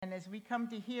as we come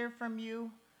to hear from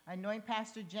you, anoint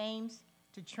Pastor James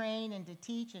to train and to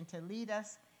teach and to lead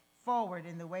us forward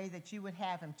in the way that you would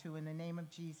have him to, in the name of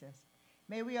Jesus.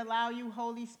 May we allow you,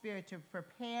 Holy Spirit, to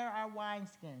prepare our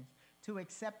wineskins to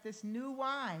accept this new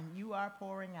wine you are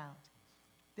pouring out.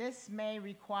 This may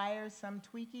require some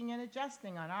tweaking and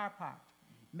adjusting on our part,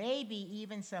 maybe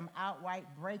even some outright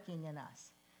breaking in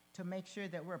us to make sure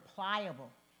that we're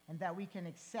pliable and that we can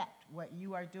accept what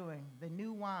you are doing, the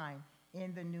new wine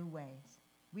in the new ways.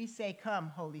 We say,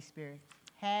 come, Holy Spirit,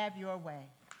 have your way.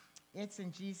 It's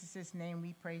in Jesus' name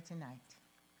we pray tonight.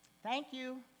 Thank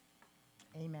you.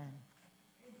 Amen.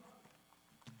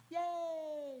 Yay!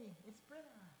 It's Britta.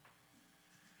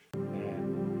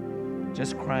 And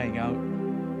just crying out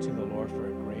to the Lord for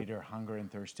a greater hunger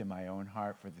and thirst in my own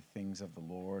heart for the things of the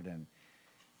Lord.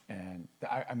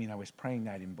 I was praying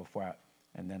that even before,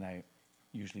 and then I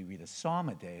usually read a psalm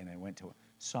a day, and I went to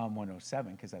Psalm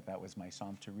 107 because that was my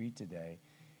psalm to read today,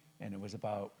 and it was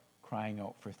about crying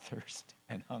out for thirst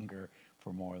and hunger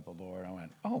for more of the Lord. I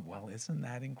went, oh, well, isn't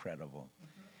that incredible?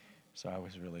 So I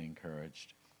was really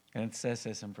encouraged. And it says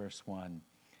this in verse 1,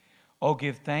 "Oh,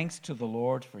 give thanks to the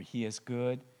Lord, for he is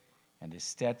good, and his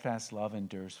steadfast love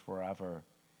endures forever.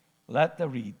 Let the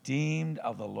redeemed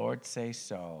of the Lord say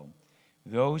so,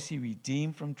 those he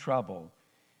redeemed from trouble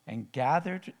and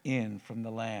gathered in from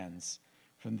the lands,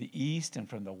 from the east and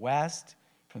from the west,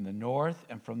 from the north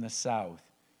and from the south.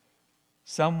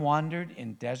 Some wandered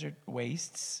in desert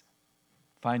wastes,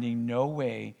 finding no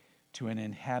way to an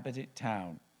inhabited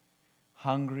town.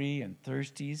 Hungry and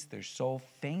thirsty, their soul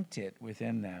fainted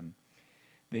within them.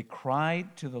 They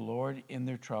cried to the Lord in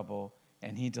their trouble,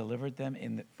 and he delivered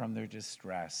them from their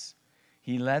distress.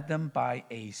 He led them by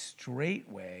a straight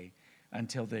way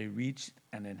until they reached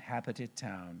an inhabited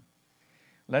town.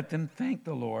 Let them thank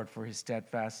the Lord for his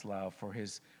steadfast love, for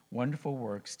his wonderful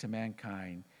works to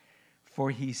mankind. For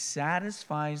he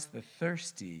satisfies the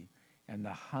thirsty, and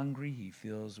the hungry he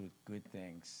fills with good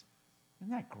things."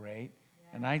 Isn't that great?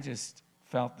 Yeah. And I just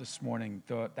felt this morning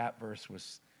that verse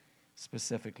was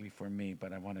specifically for me,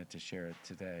 but I wanted to share it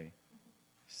today.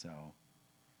 So,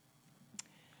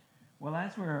 well,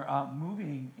 as we're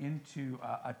moving into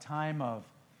a time of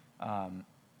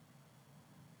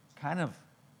kind of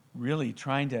really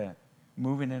trying to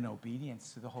move in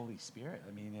obedience to the Holy Spirit.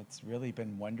 I mean, it's really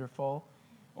been wonderful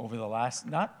over the last,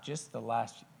 not just the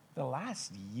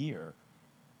last year,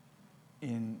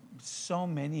 in so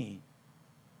many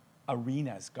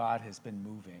arenas God has been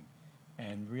moving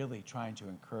and really trying to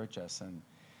encourage us.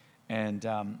 And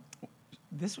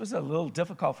this was a little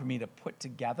difficult for me to put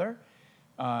together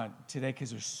today because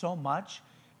there's so much,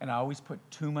 and I always put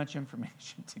too much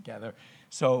information together.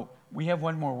 So we have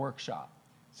one more workshop.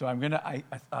 So I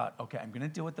thought, okay, I'm going to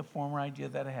deal with the former idea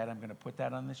that I had. I'm going to put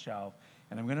that on the shelf,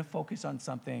 and I'm going to focus on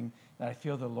something that I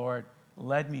feel the Lord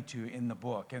led me to in the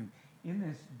book. And in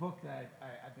this book that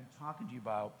I've been talking to you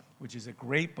about, which is a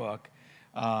great book,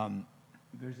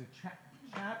 there's a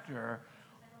chapter,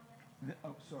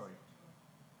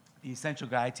 The Essential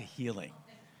Guide to Healing.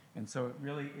 And so it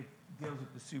deals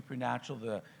with the supernatural,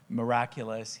 the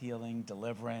miraculous, healing,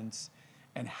 deliverance,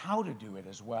 and how to do it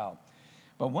as well.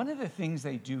 But one of the things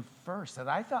they do first that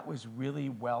I thought was really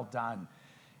well done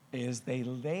is they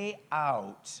lay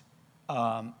out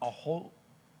a whole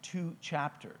 2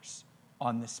 chapters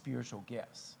on the spiritual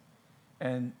gifts.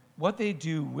 And what they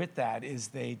do with that is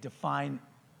they define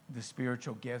the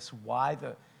spiritual gifts,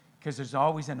 because there's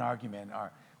always an argument,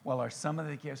 are some of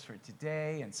the gifts for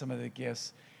today, and some of the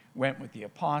gifts went with the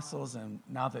apostles, and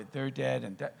now that they're dead,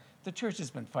 and the church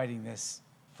has been fighting this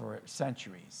for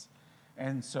centuries.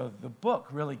 And so the book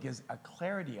really gives a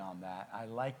clarity on that. I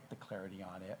like the clarity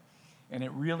on it. And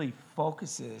it really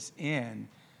focuses in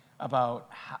about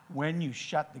when you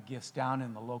shut the gifts down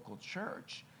in the local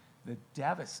church, the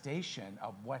devastation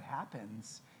of what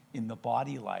happens in the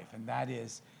body life. And that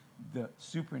is the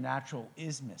supernatural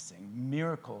is missing,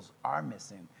 miracles are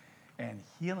missing, and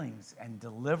healings and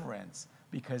deliverance,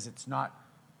 because it's not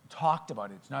talked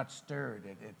about, it's not stirred,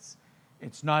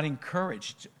 it's not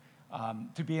encouraged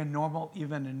to be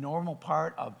even a normal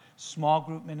part of small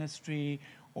group ministry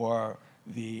or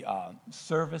the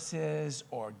services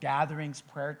or gatherings,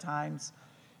 prayer times.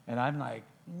 And I'm like,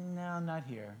 no, not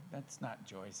here. That's not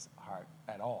Joy's heart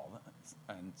at all.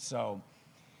 And so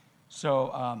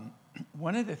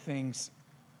one of the things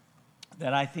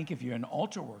that I think if you're an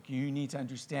altar worker, you need to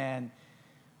understand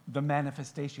the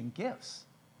manifestation gifts.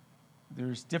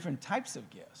 There's different types of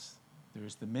gifts.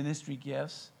 There's the ministry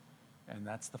gifts, and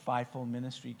that's the fivefold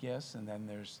ministry gifts, and then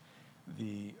there's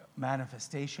the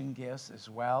manifestation gifts as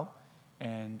well,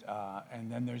 and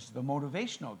then there's the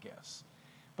motivational gifts.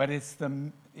 But it's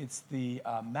the it's the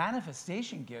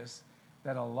manifestation gifts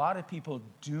that a lot of people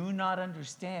do not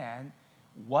understand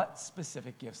what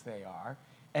specific gifts they are,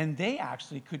 and they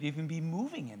actually could even be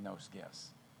moving in those gifts.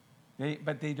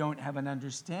 But they don't have an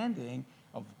understanding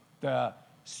of the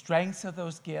strengths of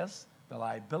those gifts, the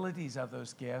liabilities of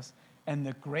those gifts, and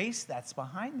the grace that's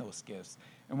behind those gifts.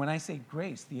 And when I say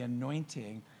grace, the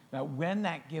anointing, that when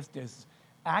that gift is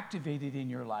activated in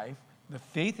your life, the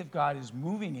faith of God is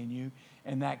moving in you,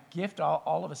 and that gift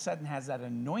all of a sudden has that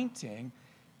anointing,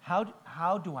 how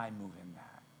do I move in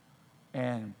that?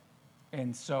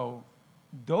 And so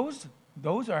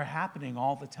those are happening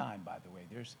all the time, by the way.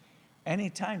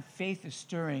 Anytime faith is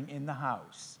stirring in the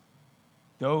house,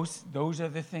 those are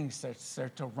the things that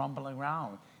start to rumble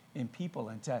around in people,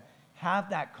 and to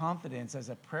have that confidence as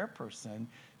a prayer person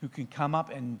who can come up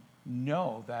and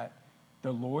know that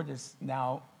the Lord is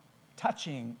now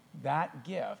touching that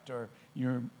gift, or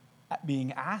you're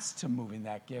being asked to move in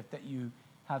that gift, that you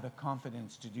have the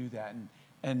confidence to do that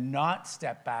and not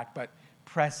step back, but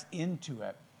press into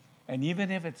it. And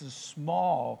even if it's a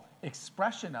small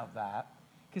expression of that,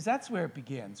 because that's where it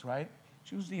begins, right?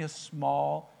 It's usually a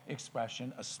small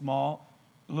expression, a small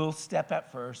little step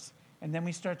at first, and then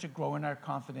we start to grow in our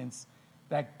confidence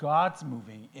that God's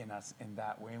moving in us in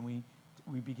that way, and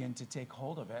we begin to take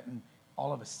hold of it, and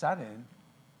all of a sudden,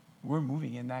 we're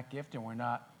moving in that gift, and we're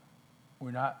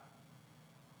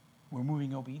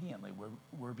moving obediently.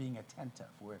 We're being attentive.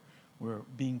 We're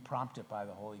being prompted by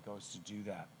the Holy Ghost to do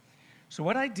that. So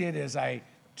what I did is I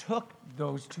took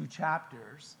those two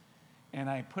chapters and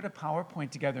I put a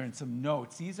PowerPoint together and some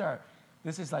notes.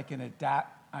 This is like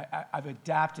I've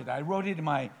adapted. I wrote it in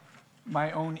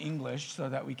my own English so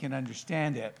that we can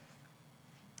understand it.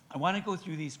 I want to go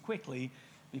through these quickly,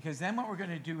 because then what we're going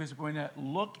to do is we're going to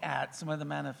look at some of the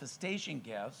manifestation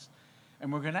gifts,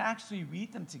 and we're going to actually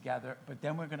read them together, but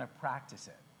then we're going to practice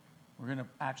it. We're going to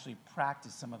actually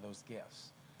practice some of those gifts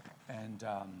and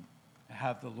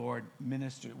have the Lord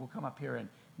minister. We'll come up here and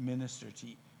minister to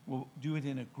you. We'll do it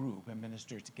in a group and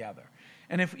minister together.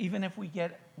 And even if we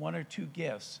get one or two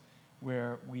gifts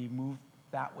where we move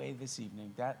that way this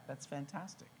evening, that's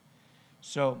fantastic.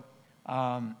 So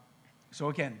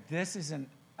again, this isn't,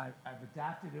 I've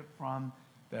adapted it from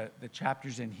the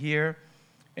chapters in here,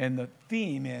 and the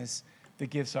theme is the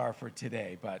gifts are for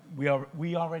today. But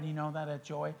we already know that at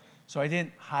Joy, so I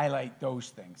didn't highlight those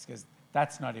things because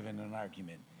that's not even an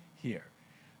argument here.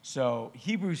 So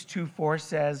Hebrews 2:4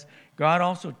 says, God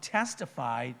also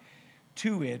testified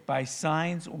to it by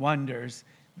signs, wonders,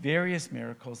 various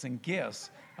miracles, and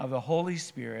gifts of the Holy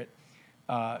Spirit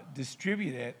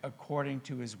distributed according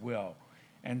to his will.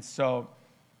 And so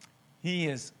he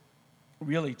is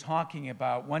really talking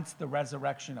about once the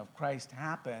resurrection of Christ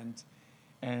happened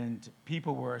and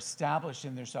people were established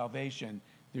in their salvation,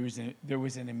 there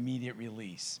was an immediate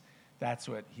release. That's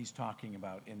what he's talking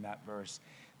about in that verse.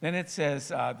 Then it says,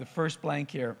 the first blank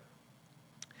here,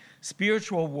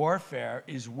 spiritual warfare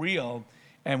is real,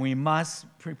 and we must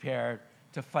prepare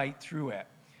to fight through it.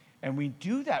 And we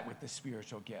do that with the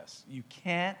spiritual gifts. You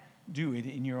can't do it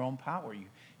in your own power.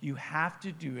 You have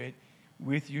to do it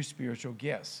with your spiritual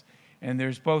gifts. And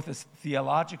there's both a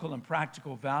theological and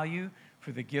practical value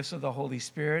for the gifts of the Holy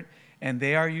Spirit, and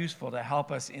they are useful to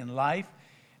help us in life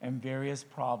and various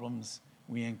problems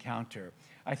we encounter.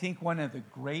 I think one of the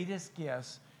greatest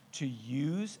gifts to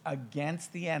use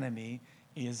against the enemy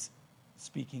is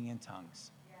speaking in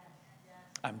tongues. Yes.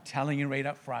 I'm telling you right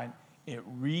up front, it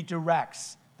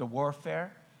redirects the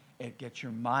warfare. It gets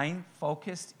your mind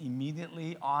focused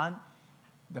immediately on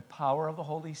the power of the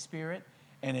Holy Spirit,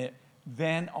 and it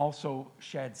then also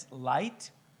sheds light,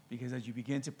 because as you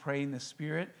begin to pray in the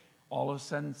Spirit, all of a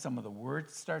sudden some of the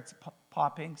words starts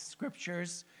popping,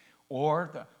 scriptures, or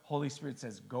the Holy Spirit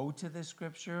says, go to this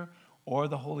scripture, or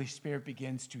the Holy Spirit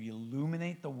begins to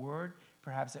illuminate the word,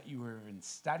 perhaps that you were even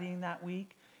studying that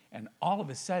week, and all of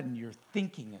a sudden your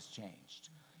thinking has changed.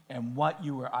 And what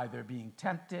you were either being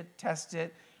tempted,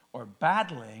 tested, or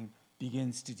battling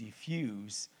begins to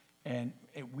diffuse, and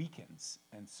it weakens.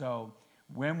 And so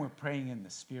when we're praying in the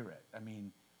Spirit, I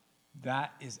mean,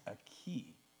 that is a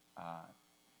key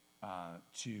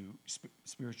to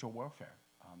spiritual warfare.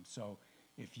 So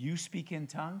if you speak in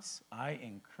tongues, I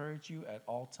encourage you at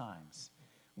all times,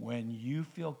 when you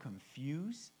feel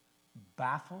confused,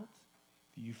 baffled,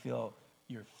 if you feel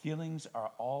your feelings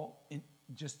are all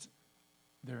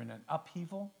they're in an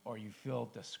upheaval, or you feel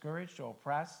discouraged or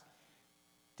oppressed,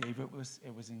 David was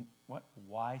in what?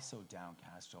 Why so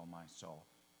downcast, O my soul?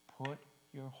 Put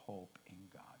your hope in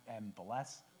God and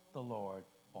bless the Lord,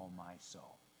 O my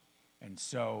soul. And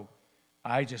so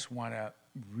I just want to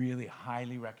really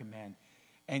highly recommend.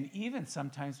 And even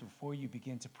sometimes before you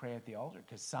begin to pray at the altar,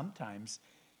 because sometimes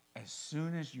as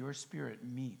soon as your spirit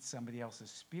meets somebody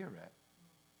else's spirit,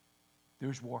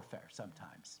 there's warfare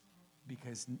sometimes,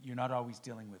 because you're not always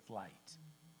dealing with light,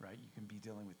 right? You can be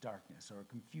dealing with darkness or a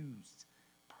confused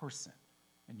person,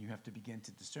 and you have to begin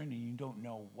to discern, and you don't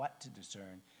know what to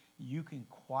discern. You can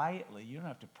quietly, you don't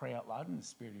have to pray out loud in the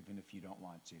spirit even if you don't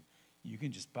want to. You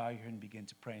can just bow your head and begin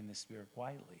to pray in the spirit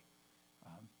quietly.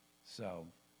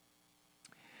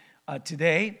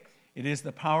 Today, it is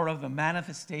the power of the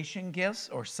manifestation gifts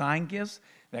or sign gifts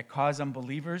that cause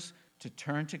unbelievers to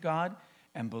turn to God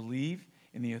and believe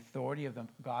in the authority of the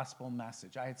gospel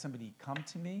message. I had somebody come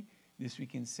to me this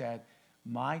week and said,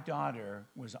 my daughter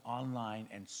was online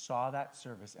and saw that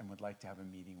service and would like to have a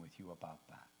meeting with you about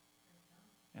that.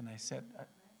 And I said,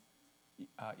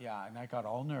 yeah, and I got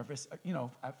all nervous.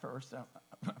 At first, I'm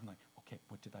like, okay,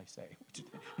 what did I say?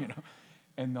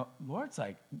 And the Lord's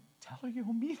like, tell her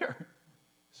you'll meet her.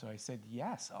 So I said,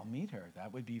 yes, I'll meet her.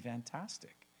 That would be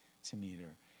fantastic to meet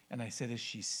her. And I said, is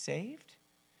she saved?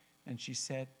 And she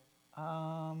said,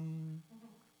 not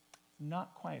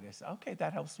quite. I said, okay,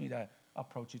 that helps me to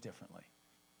approach it differently.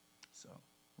 So,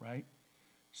 right?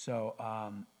 So,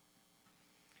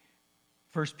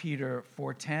 1 Peter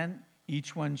 4:10,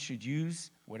 each one should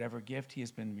use whatever gift he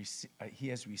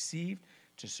has received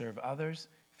to serve others,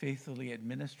 faithfully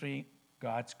administering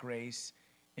God's grace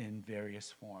in various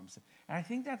forms. And I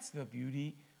think that's the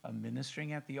beauty of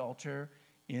ministering at the altar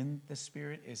in the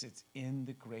Spirit, is it's in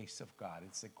the grace of God.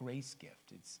 It's a grace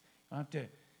gift. It's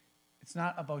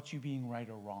not about you being right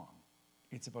or wrong.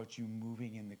 It's about you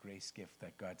moving in the grace gift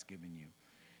that God's given you.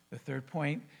 The third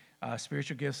point,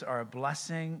 spiritual gifts are a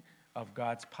blessing of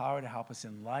God's power to help us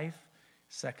in life.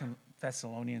 2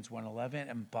 Thessalonians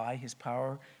 1:11, and by his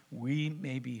power we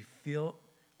may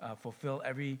fulfill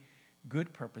every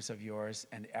good purpose of yours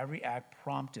and every act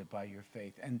prompted by your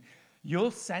faith. And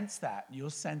you'll sense that. You'll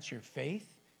sense your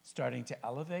faith starting to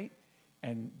elevate,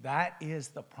 and that is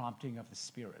the prompting of the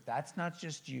Spirit. That's not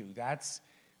just you. That's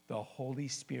the Holy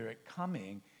Spirit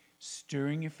coming,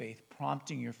 stirring your faith,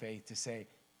 prompting your faith to say,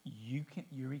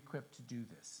 you're equipped to do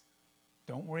this.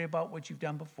 Don't worry about what you've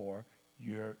done before.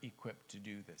 You're equipped to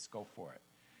do this. Go for it.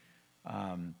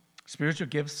 Spiritual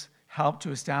gifts help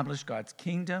to establish God's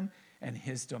kingdom and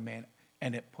his domain,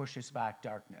 and it pushes back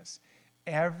darkness.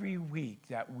 Every week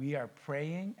that we are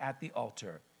praying at the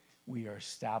altar, we are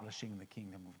establishing the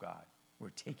kingdom of God. We're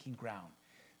taking ground.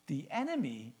 The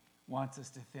enemy wants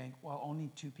us to think, well, only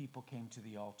 2 people came to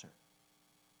the altar.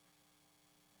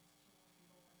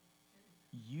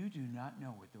 You do not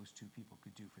know what those 2 people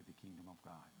could do for the kingdom of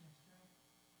God.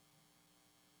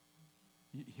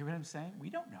 You hear what I'm saying? We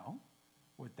don't know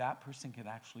what that person could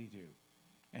actually do.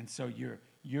 And so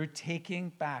you're taking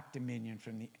back dominion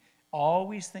from the.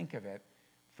 Always think of it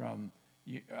from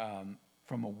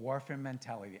a warfare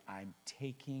mentality. I'm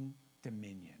taking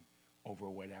dominion over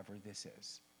whatever this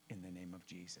is in the name of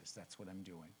Jesus. That's what I'm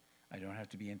doing. I don't have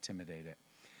to be intimidated.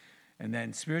 And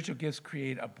then spiritual gifts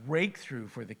create a breakthrough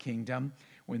for the kingdom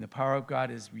when the power of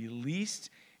God is released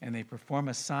and they perform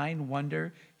a sign,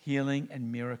 wonder, healing,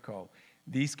 and miracle.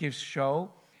 These gifts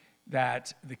show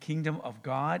that the kingdom of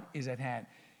God is at hand.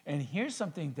 And here's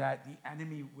something that the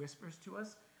enemy whispers to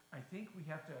us. I think we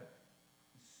have to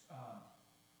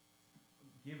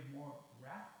give more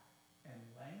breadth and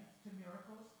length to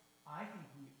miracles. I think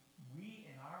we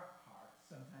in our hearts,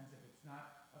 sometimes if it's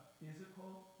not a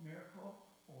physical miracle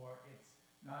or it's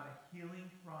not a healing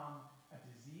from a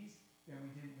disease, then we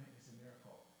didn't witness a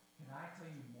miracle. Can I tell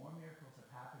you more miracles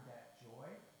have happened at Joy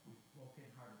with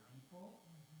broken-hearted people,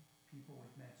 people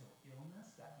with mental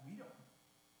illness that we don't.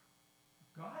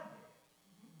 God did it.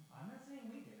 I'm not saying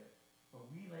we did it, but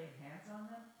we laid hands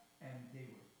on them and they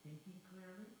were thinking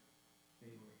clearly.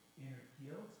 They were inner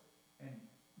healed. And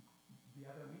the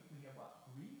other week we have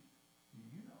grief. Do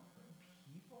you know the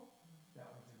people that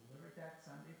were delivered that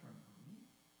Sunday from grief?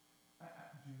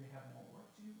 Do they have more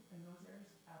work to do in those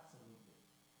areas? Absolutely.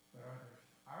 But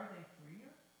are they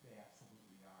freer? They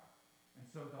absolutely are. And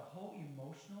so the whole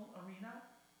emotional arena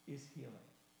is healing.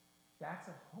 That's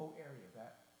a whole area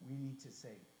that we need to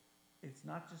say. It's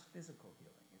not just physical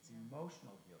healing. It's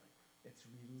emotional healing. It's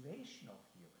relational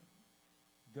healing.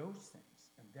 Those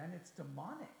things. And then it's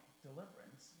demonic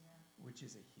deliverance, which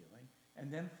is a healing.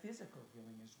 And then physical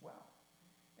healing as well.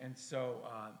 And so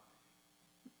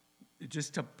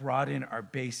just to broaden our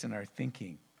base and our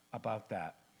thinking about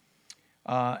that.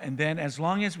 And then as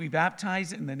long as we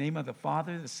baptize in the name of the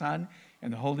Father, the Son,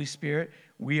 and the Holy Spirit,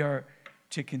 we are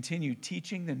to continue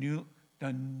teaching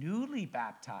the newly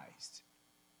baptized.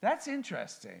 That's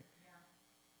interesting.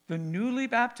 The newly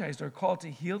baptized are called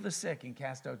to heal the sick and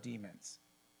cast out demons.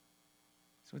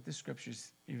 That's what the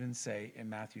scriptures even say in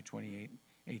Matthew 28,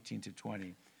 18 to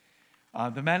 20.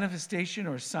 The manifestation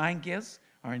or sign gifts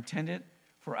are intended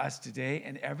for us today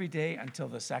and every day until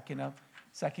the second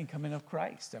coming of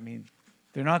Christ. I mean,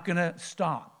 they're not going to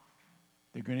stop.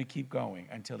 They're going to keep going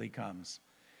until he comes.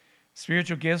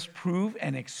 Spiritual gifts prove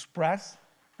and express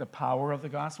the power of the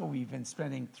gospel. We've been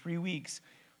spending 3 weeks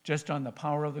just on the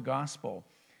power of the gospel.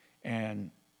 And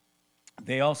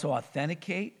they also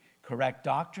authenticate, correct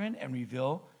doctrine, and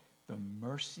reveal the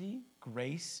mercy,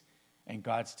 grace, and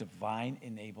God's divine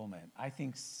enablement. I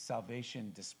think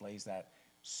salvation displays that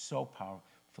so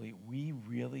powerfully. We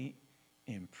really,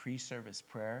 in pre-service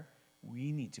prayer,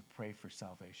 we need to pray for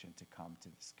salvation to come to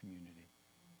this community.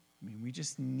 I mean, we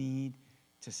just need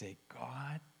to say,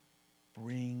 God,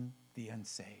 bring the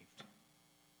unsaved.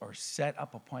 Or set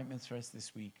up appointments for us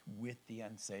this week with the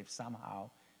unsaved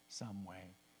somehow, some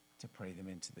way, to pray them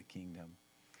into the kingdom.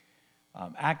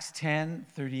 Acts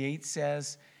 10:38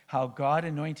 says how God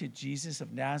anointed Jesus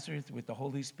of Nazareth with the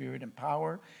Holy Spirit and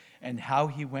power, and how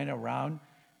he went around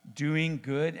doing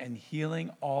good and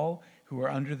healing all who were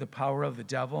under the power of the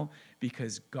devil,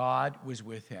 because God was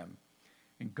with him.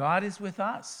 And God is with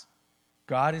us.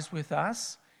 God is with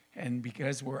us, and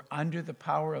because we're under the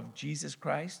power of Jesus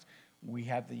Christ, we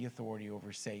have the authority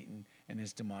over Satan and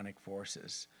his demonic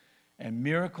forces. And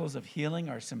miracles of healing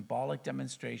are symbolic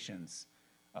demonstrations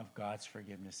of God's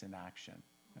forgiveness in action.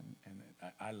 And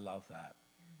I love that.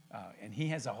 And he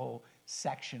has a whole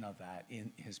section of that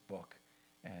in his book,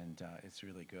 and it's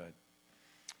really good.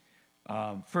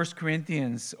 1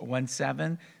 Corinthians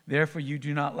 1:7, therefore you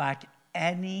do not lack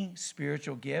any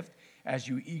spiritual gift as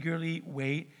you eagerly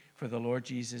wait for the Lord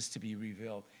Jesus to be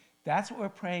revealed. That's what we're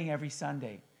praying every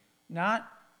Sunday. Not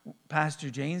Pastor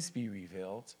James be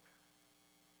revealed.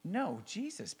 No,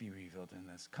 Jesus be revealed in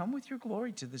this. Come with your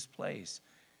glory to this place.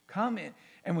 Come in.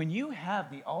 And when you have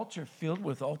the altar filled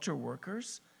with altar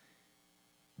workers,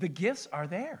 the gifts are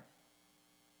there.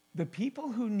 The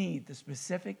people who need the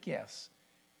specific gifts,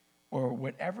 or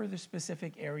whatever the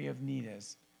specific area of need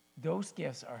is, those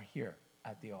gifts are here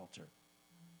at the altar.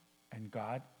 And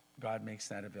God makes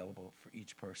that available for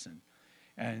each person.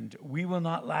 And we will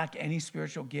not lack any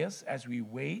spiritual gifts as we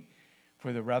wait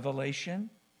for the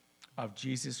revelation of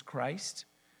Jesus Christ.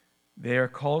 We are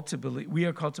called to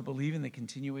believe in the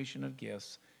continuation of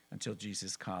gifts until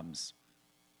Jesus comes.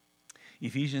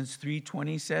 Ephesians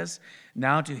 3:20 says,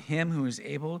 now to him who is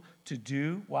able to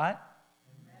do what?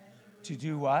 To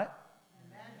do what?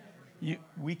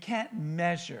 We can't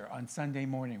measure on Sunday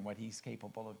morning what he's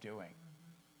capable of doing.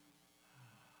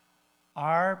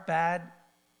 Our bad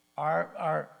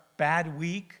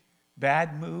week,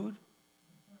 bad mood,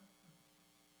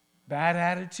 bad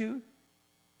attitude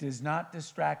does not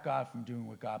distract God from doing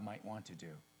what God might want to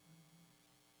do.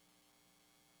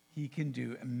 He can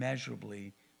do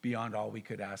immeasurably beyond all we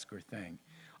could ask or think.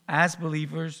 As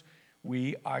believers,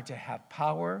 we are to have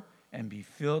power and be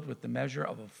filled with the measure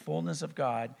of the fullness of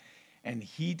God, and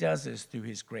he does this through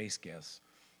his grace gifts.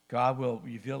 God will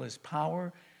reveal his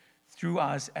power through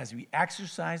us as we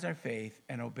exercise our faith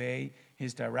and obey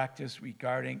his directives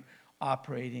regarding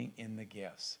operating in the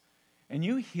gifts. And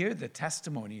you hear the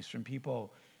testimonies from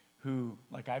people who,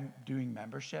 like I'm doing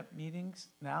membership meetings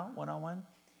now, one-on-one,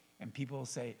 and people will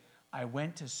say, I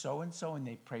went to so-and-so and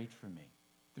they prayed for me.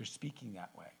 They're speaking that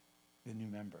way, the new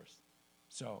members.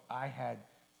 So I had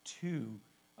 2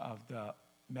 of the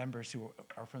members who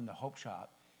are from the Hope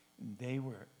Shop, and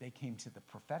they came to the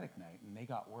prophetic night and they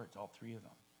got words, all 3 of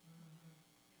them.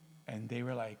 And they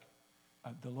were like,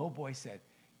 the little boy said,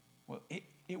 well,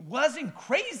 it wasn't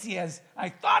crazy as I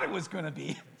thought it was going to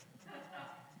be.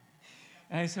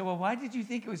 And I said, well, why did you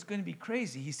think it was going to be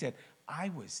crazy? He said, I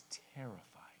was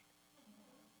terrified.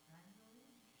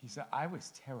 He said, I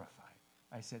was terrified.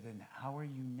 I said, and how are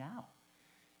you now?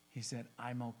 He said,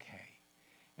 I'm okay.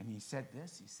 And he said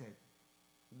this, he said,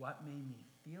 what made me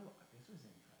feel, this was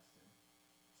interesting.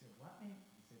 He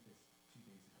said this 2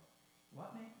 days ago.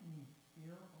 What made me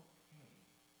feel okay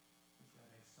is that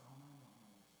I saw my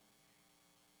mama was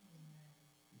okay.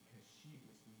 Because she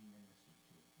was being ministered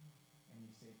to. And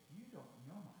he said, you don't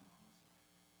know my mama's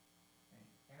life. And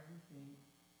everything,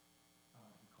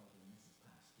 he called her Mrs.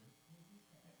 Pastor. Mrs.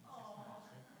 Pastor.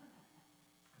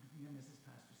 Everything that Mrs.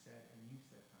 Pastor said, and you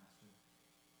said, Pastor,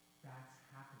 that's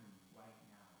happening right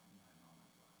now in my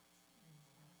mama's life.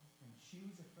 And she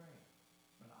was afraid.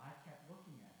 But I kept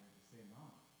looking at her to say,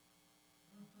 Mom,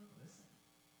 listen,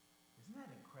 isn't that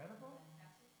incredible?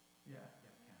 Yeah, Cassius. Yes.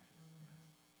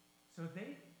 So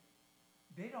they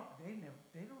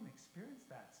don't experience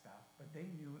that stuff, but they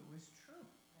knew it was true.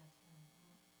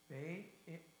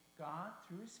 God,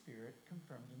 through his Spirit,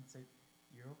 confirmed and said,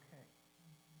 you're okay.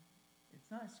 It's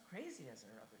not as crazy as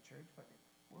our other church, but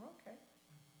we're okay.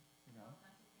 You know?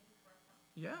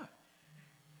 Yeah.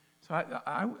 So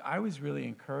I was really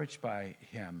encouraged by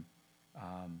him.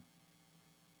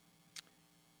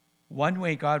 One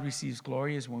way God receives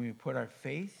glory is when we put our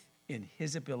faith in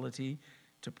his ability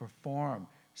to perform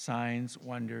signs,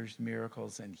 wonders,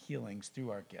 miracles, and healings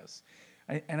through our gifts.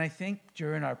 And I think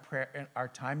during our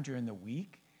time during the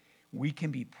week, we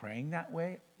can be praying that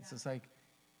way. It's just like,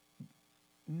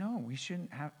 no, we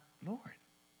shouldn't have, Lord,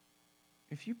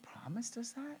 if you promised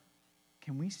us that,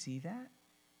 can we see that?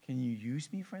 Can you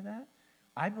use me for that?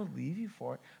 I believe you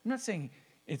for it. I'm not saying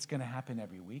it's going to happen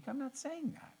every week. I'm not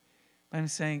saying that. But I'm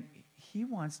saying he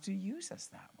wants to use us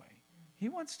that way. He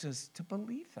wants us to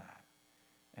believe that.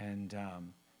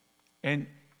 And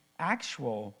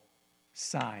actual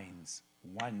signs,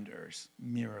 wonders,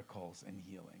 miracles, and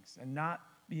healings, and not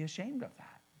be ashamed of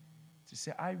that. To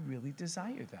say, I really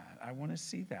desire that. I want to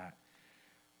see that.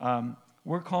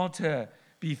 We're called to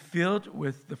be filled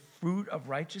with the fruit of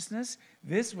righteousness.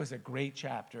 This was a great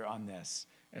chapter on this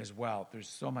as well. There's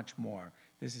so much more.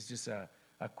 This is just a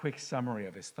quick summary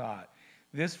of his thought.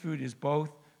 This fruit is both,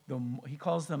 he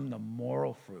calls them the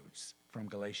moral fruits from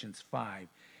Galatians 5.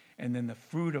 And then the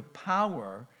fruit of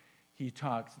power,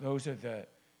 those are the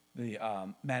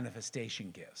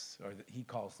manifestation gifts, or he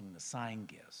calls them the sign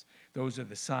gifts. Those are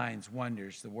the signs,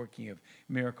 wonders, the working of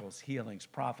miracles, healings,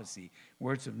 prophecy,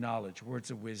 words of knowledge,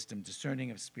 words of wisdom,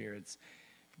 discerning of spirits,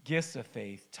 gifts of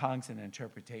faith, tongues, and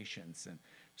interpretations. And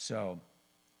so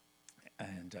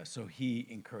he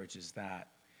encourages that.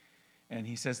 And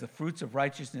he says the fruits of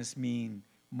righteousness mean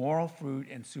moral fruit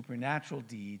and supernatural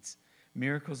deeds,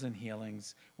 miracles and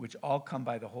healings, which all come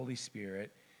by the Holy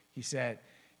Spirit. He said,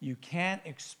 you can't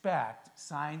expect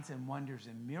signs and wonders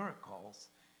and miracles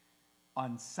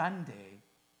on Sunday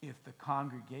if the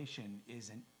congregation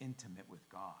isn't intimate with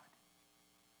God.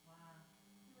 Wow.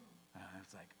 And I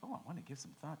was like, I want to give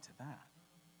some thought to that.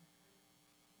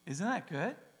 Isn't that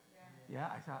good? Yeah,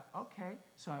 I thought, okay.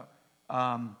 So,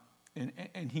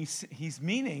 and he's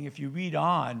meaning, if you read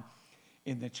on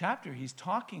in the chapter, he's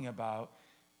talking about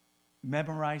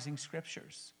memorizing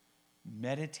scriptures,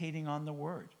 meditating on the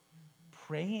word,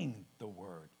 praying the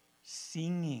word,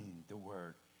 singing the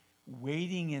word,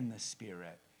 waiting in the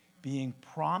Spirit, being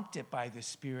prompted by the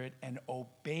Spirit, and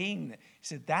obeying. He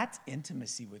said that's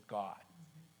intimacy with God.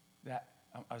 That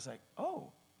I was like,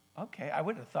 oh, okay. I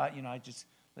would have thought,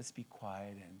 let's be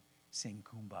quiet and sing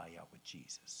Kumbaya with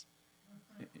Jesus.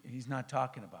 He's not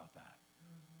talking about that.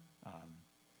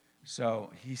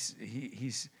 So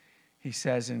he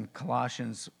says in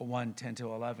Colossians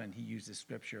 1:10-11, he uses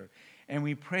scripture. And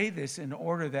we pray this in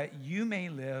order that you may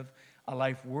live a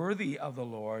life worthy of the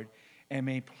Lord and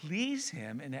may please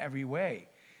him in every way,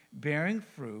 bearing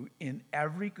fruit in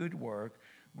every good work,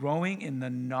 growing in the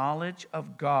knowledge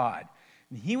of God.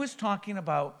 And he was talking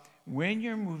about when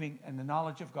you're moving, and the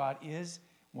knowledge of God is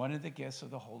one of the gifts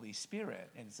of the Holy Spirit,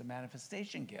 and it's a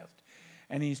manifestation gift.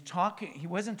 And he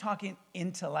wasn't talking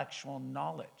intellectual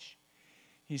knowledge.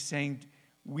 He's saying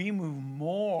we move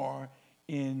more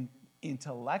in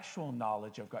intellectual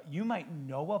knowledge of God. You might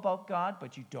know about God,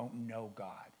 but you don't know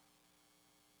God.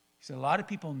 He said a lot of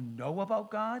people know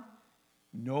about God,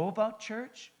 know about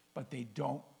church, but they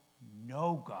don't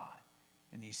know God.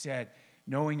 And he said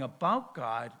knowing about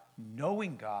God,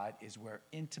 knowing God is where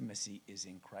intimacy is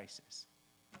in crisis.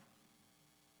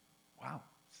 Wow.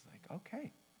 It's like,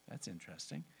 okay, that's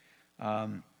interesting.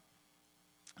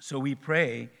 So we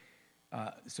pray.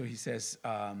 So he says,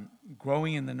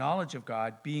 growing in the knowledge of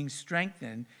God, being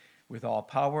strengthened with all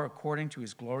power according to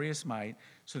his glorious might,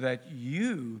 so that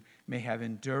you may have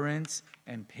endurance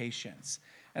and patience.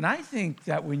 And I think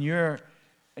that when you're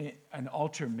an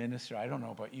altar minister, I don't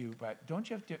know about you, but don't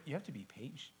you have to be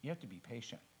patient? You have to be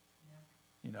patient,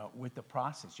 with the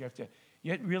process.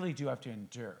 You really do have to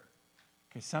endure.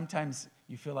 Because sometimes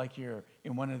you feel like you're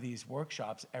in one of these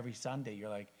workshops every Sunday. You're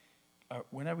like,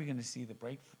 when are we going to see the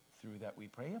breakthrough that we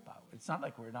pray about? It's not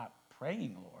like we're not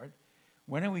praying, Lord.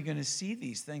 When are we going to see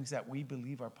these things that we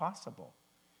believe are possible?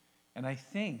 And I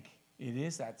think it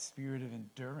is that spirit of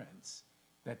endurance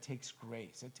that takes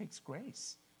grace. It takes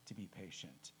grace to be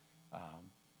patient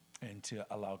and to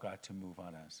allow God to move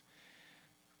on us.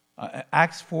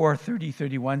 Acts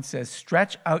 4:30-31 says,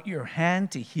 stretch out your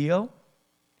hand to heal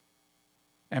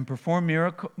and perform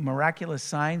miraculous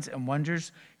signs and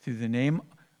wonders through the name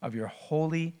of your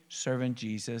holy servant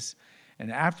Jesus.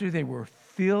 And after they were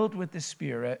filled with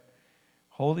the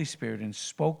Holy Spirit, and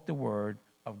spoke the word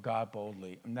of God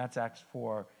boldly. And that's Acts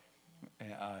 4,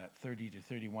 30 to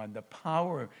 31, the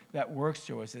power that works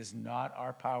through us is not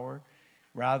our power.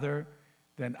 Rather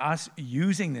than us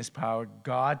using this power,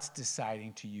 God's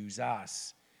deciding to use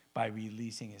us by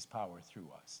releasing his power through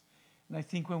us. And I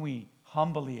think when we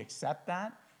humbly accept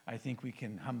that, I think we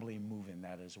can humbly move in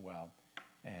that as well.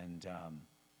 And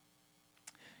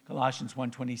Colossians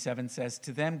 1:27 says,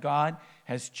 "To them God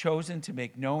has chosen to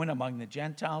make known among the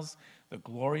Gentiles the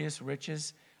glorious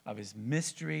riches of his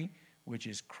mystery, which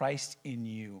is Christ in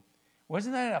you."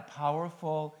 Wasn't that a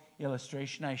powerful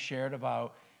illustration I shared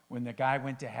about when the guy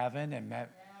went to heaven and met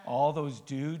all those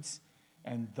dudes,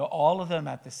 and all of them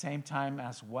at the same time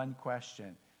asked one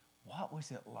question: what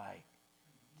was it like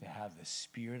to have the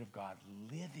Spirit of God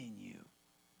live in you?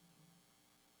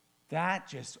 That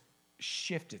just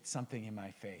shifted something in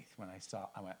my faith when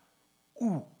I went,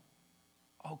 ooh,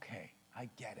 okay, I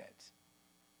get it.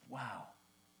 Wow.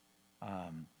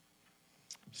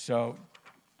 So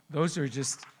those are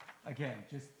just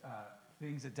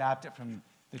things adapted from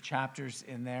the chapters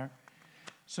in there.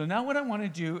 So now what I want to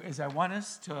do is I want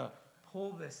us to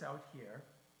pull this out here.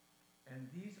 And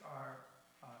these are,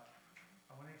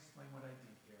 I want to explain what I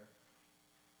did here.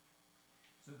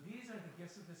 So these are the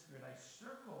gifts of the Spirit. I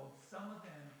circled some of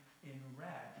them in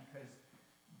red because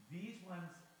these ones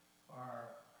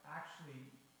are actually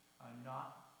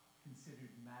not considered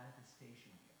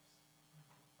manifestation gifts.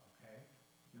 Okay?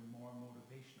 They're more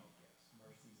motivational gifts.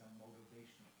 Mercy is a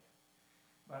motivational gift.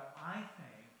 But I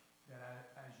think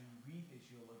that as you read this,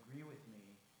 you'll agree with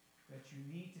me that you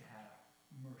need to have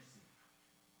mercy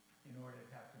in order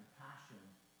to have compassion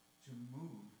to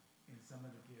move in some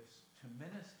of the gifts to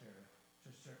minister to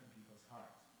certain people's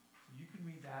hearts. So you can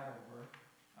read that over,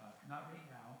 not right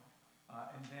now,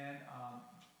 and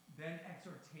then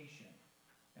exhortation,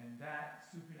 and that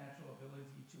supernatural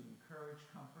ability to encourage,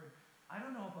 comfort. I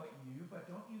don't know about you, but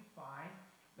don't you find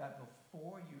that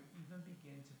before you even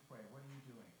begin to pray, what are you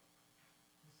doing?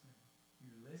 Listening.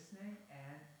 You're listening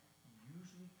and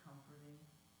usually comforting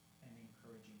and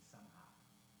encouraging somehow.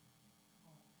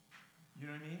 You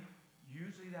know what I mean?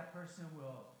 Usually that person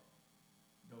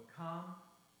they'll come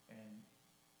and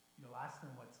you'll ask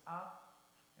them what's up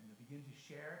and they'll begin to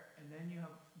share, and then you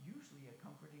have usually a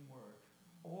comforting word,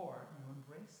 or you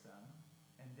embrace them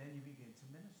and then you begin to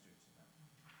minister to them.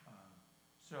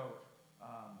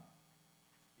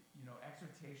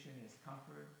 Exhortation is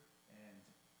comfort, and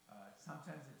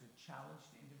sometimes it's a challenge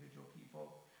to individual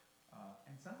people,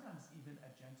 and sometimes even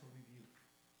a gentle rebuke.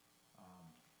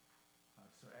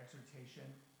 So exhortation.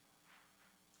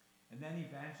 And then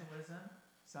evangelism.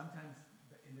 Sometimes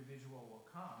the individual will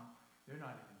come, they're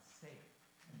not even saved.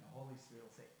 And the Holy Spirit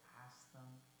will say, ask them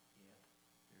if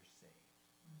they're saved.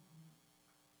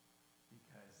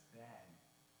 Because then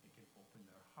it can open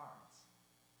their hearts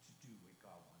to do what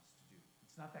God wants to do.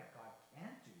 It's not that God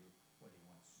can't do what he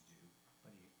wants to do,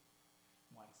 but he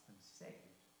wants them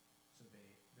saved so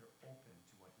they're open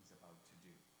to what he's about to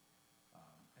do.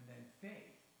 And then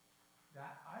faith.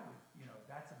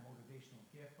 That's a motivational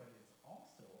gift, but it's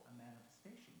also a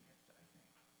manifestation gift, I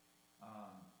think.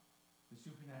 The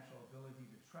supernatural ability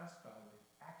to trust God with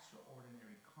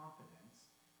extraordinary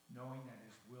confidence, knowing that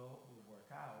his will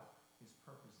work out his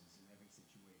purposes in every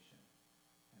situation.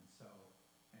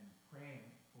 And praying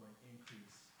for an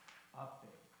increase of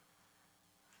faith.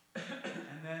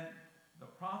 And then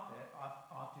the prophet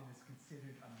often is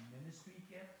considered a ministry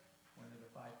gift, one of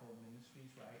the fivefold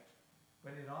ministries, right?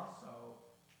 But it also,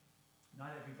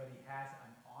 not everybody has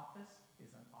an office, it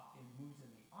moves in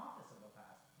the office of a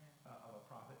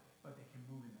prophet, but they can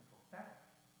move in the prophetic.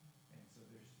 And so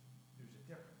there's a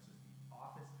difference. There's the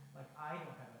office, like I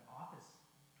don't have an office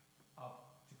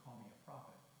up to call me a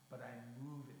prophet, but I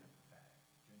move in the prophetic.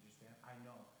 Do you understand? I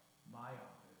know my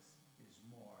office is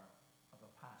more of a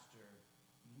pastor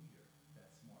leader.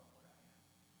 That's more of what I am.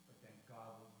 But then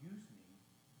God will use me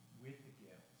with the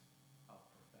gift of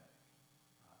prophetic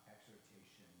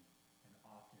exhortation, and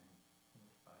often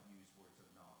use words of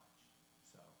knowledge.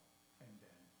 So, and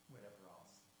then whatever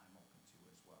else I'm open to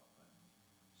as well.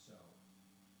 So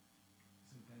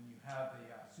then you have the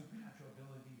supernatural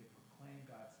ability to proclaim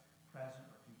God's present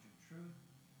or future truth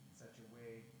in such a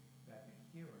way that the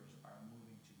hearers are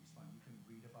moving to respond. You can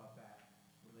read about that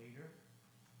later.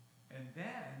 And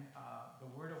then the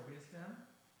word of wisdom,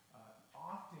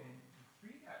 often the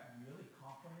three that really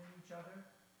complement each other.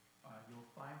 You'll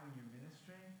find when you're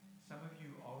ministering, some of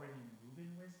you already move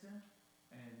in wisdom,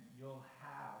 and you'll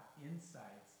have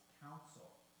insights,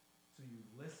 counsel. So you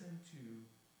listen to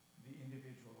the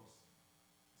individual's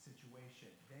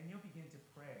situation. Then you'll begin to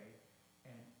pray,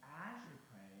 and as you're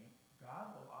praying,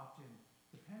 God will often,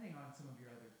 depending on some of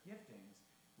your other giftings,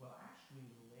 will actually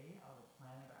lay out a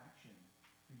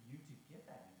get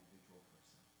that individual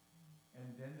person.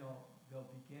 And then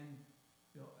they'll begin,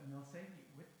 they'll say to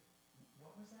you,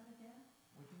 what was that again?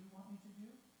 What do you want me to do?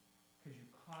 Because you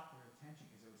caught their attention,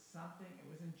 because it was something, it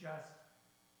wasn't just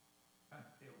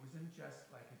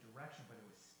like a direction, but it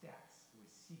was steps. It was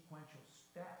sequential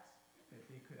steps that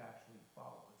they could actually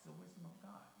follow. It's the wisdom of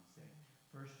God. You say,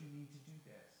 first you need to do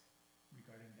this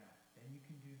regarding that. Then you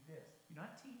can do this. You're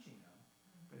not teaching them,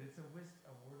 but it's a word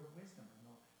of wisdom. And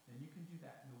then you can do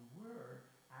that. And the word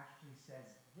actually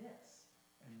says this.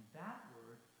 And that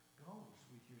word goes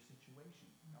with your situation.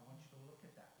 I want you to look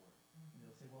at that word. And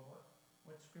they'll say, well,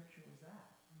 what scripture was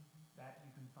that? That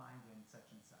you can find in such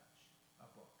and such a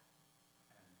book.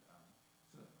 And so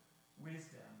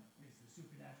wisdom is the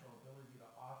supernatural ability to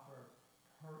offer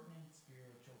pertinent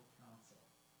spiritual counsel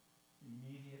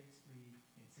immediately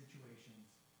in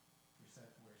situations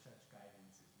where such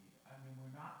guidance is needed. I mean,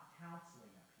 we're not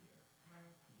counseling up here. Right.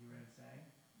 You hear what I'm saying?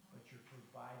 But you're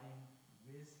providing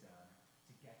wisdom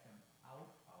to get them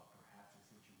out of perhaps a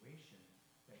situation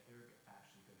that they're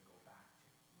actually going to go back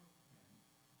to. And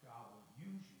God will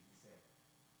use you to say,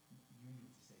 you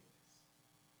need to say this.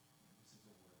 This is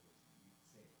a word of wisdom. You need to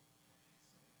say it.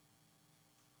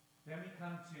 Then we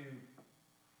come to,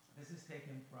 this is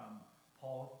taken from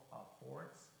Paul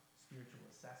Ford's spiritual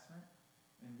assessment.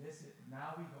 And this is,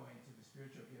 now we go into the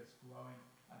spiritual gifts growing,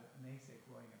 and they say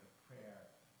growing out of prayer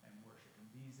and worship. And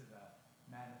these are the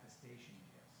manifestation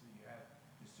gifts. So you have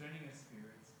discerning of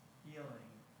spirits, healing,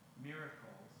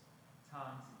 miracles,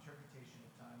 tongues, interpretation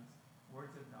of tongues,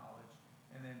 words of knowledge,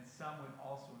 and then some would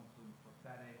also include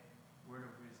prophetic, word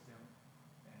of wisdom,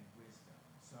 and wisdom.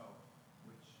 So,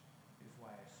 which is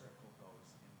why I circled those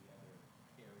in the other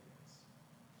areas.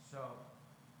 So,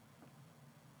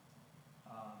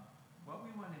 what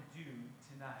we want to do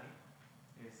tonight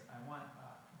is I want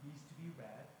these to be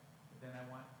read, but then I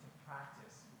want to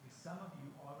practice, because some of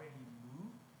you already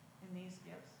move in these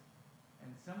gifts,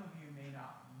 and some of you may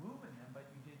not move in them, but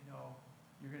you didn't know.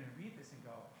 You're going to read this and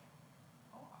go,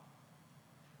 oh,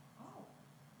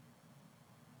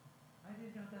 I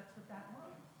didn't know that's what that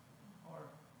was.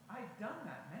 Or, I've done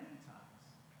that many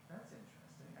times. That's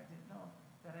interesting. I didn't know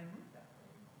that I moved that way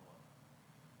in the Lord.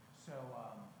 So,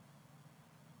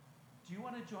 do you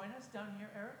want to join us down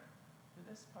here, Eric, for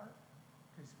this part?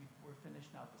 Because we're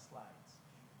finishing out the slides.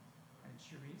 And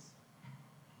Cherise,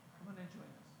 come on and join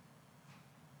us.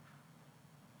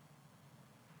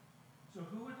 So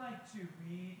who would like to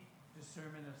read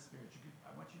Discernment of Spirits?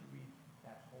 I want you to read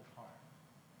that whole part.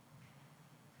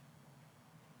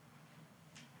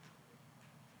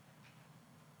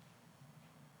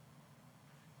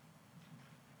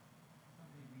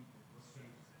 Somebody read the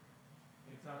page.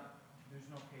 It's on,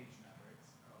 there's no page number.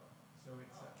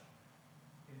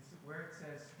 It's where it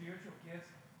says spiritual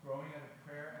gifts growing out of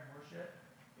prayer and worship.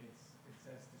 It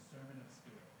says discernment of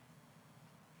spirit.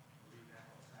 Read that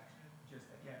whole section.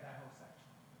 That whole section.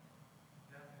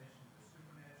 Definition: the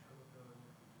supernatural ability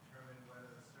to determine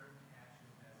whether a certain action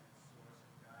has its source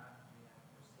in God, man,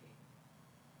 or Satan.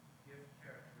 Gift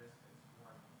characteristics: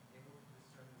 1. Able to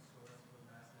discern the source of a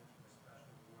message or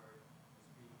special word as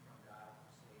being from God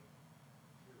or Satan.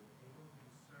 2. Able to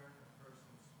discern a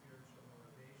person's spiritual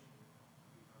motivation to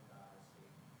be from God or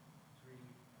Satan. 3.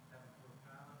 Have a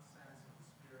profound sense of the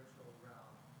spiritual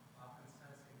realm, often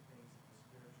sensing things in the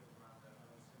spiritual realm that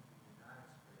others simply do not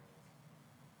experience.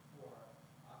 4.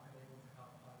 Often able to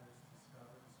help others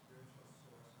discover the spiritual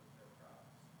source of their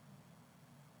problems.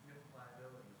 Gift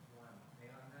liabilities: 1.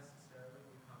 May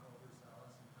unnecessarily become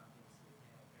overzealous in hunting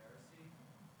satanic heresy.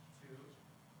 2.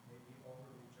 May be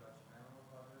overly judgmental of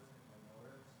others and their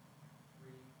motives.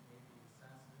 3. May be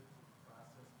insensitive to the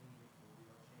process needed for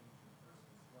real change in a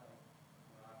person's life,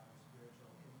 or offering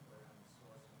spiritual input on the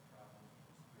source of problems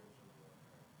or spiritual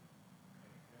warfare.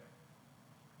 Okay, good.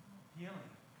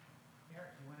 Healing.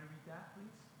 Eric, you want to read that,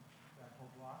 please? That whole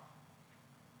block?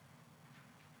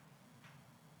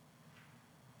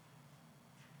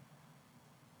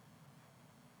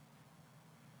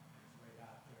 It's right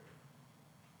after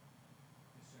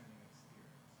discerning of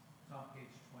spirits. It's on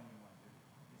page 21. There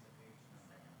is a page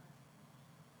number.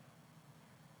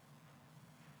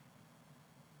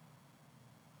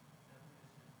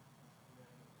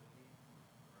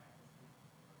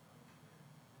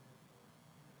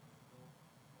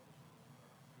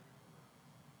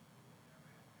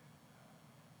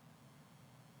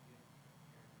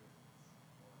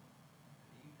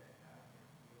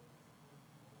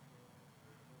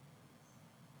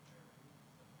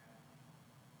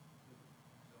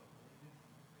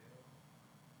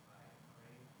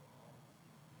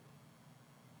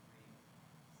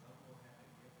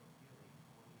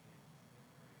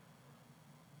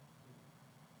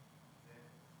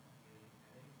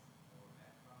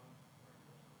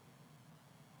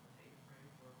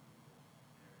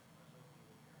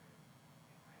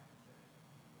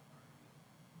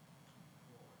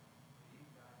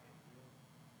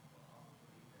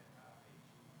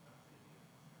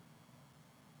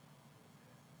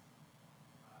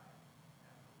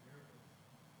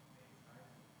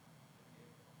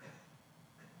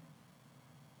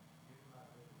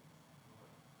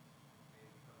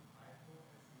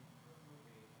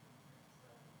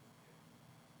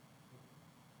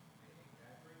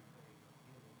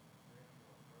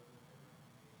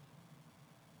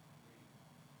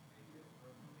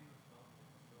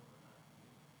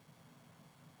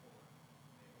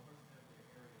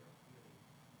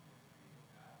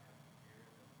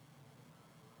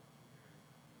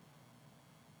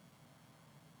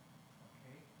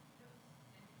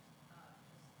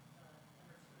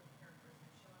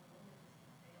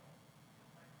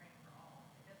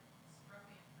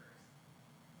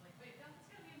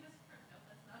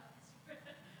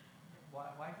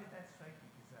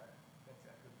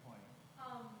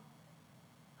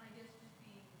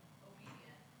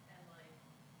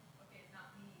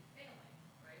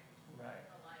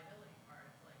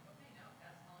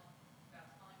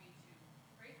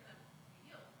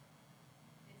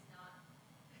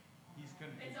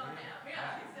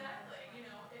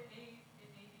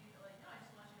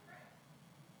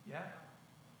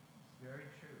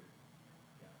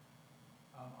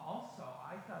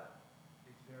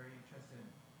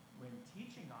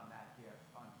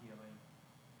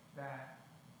 that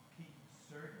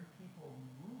certain people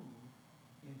move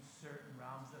in certain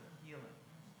realms of healing,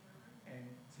 and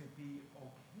to be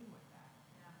okay with that.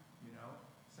 You know,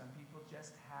 some people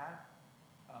just have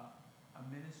a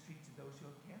ministry to those who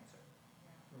have cancer.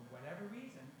 For whatever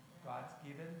reason, God's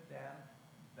given them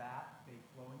that, they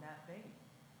flow in that vein.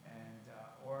 And,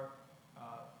 or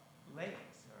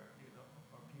legs, or, you know,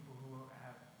 or people who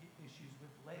have issues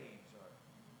with legs, or,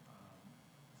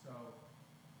 so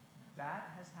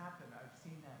that has happened. I've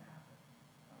seen that happen.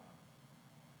 Um,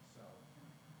 so,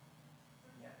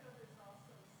 yeah. So there's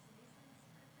also seasons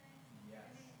for things. Yes.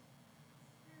 I mean,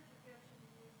 spiritual gifts should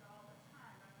be used all the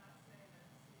time. I'm not saying that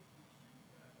in season you shouldn't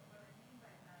do it, but what I mean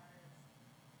by that is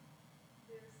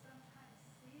there's sometimes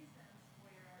seasons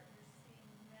where you're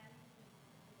seeing many people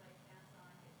who lay hands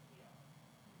on get healed.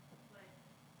 Like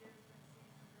there's been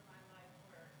seasons in my life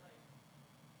where like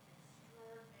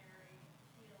extraordinary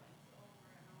healings over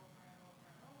and over and over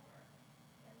and over.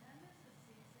 And then there's a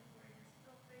season where you're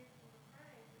still faithful to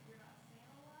pray, but you're not seeing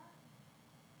a lot.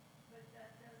 But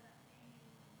that doesn't mean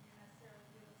you're necessarily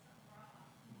doing something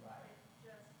wrong. Right. It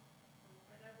just, for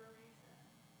whatever reason,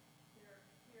 there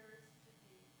appears to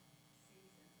be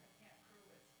seasons. I can't prove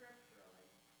it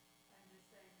scripturally. I'm just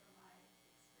saying from my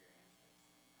experience, I've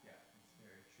seen that. Yeah, it's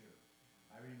very true.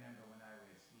 I remember when I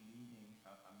was leading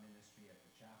a ministry at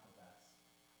the chapel, that's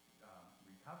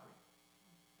recovery,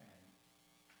 and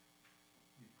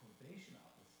the probation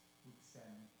office would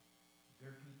send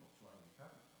their people to our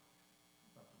recovery program.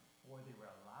 But before they were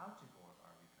allowed to go to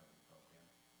our recovery program,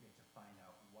 we had to find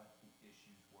out what the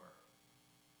issues were.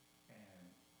 And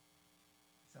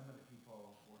some of the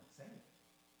people weren't saved.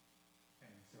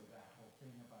 And so that whole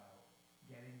thing about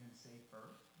getting them saved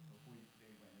first before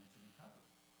they went into recovery.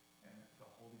 And the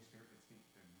Holy Spirit would speak,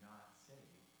 they're not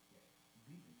saved, yet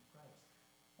lead them to Christ.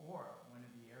 Or one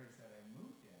of the areas that I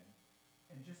moved in,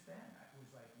 and just then, it was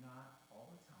like not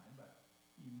all the time, but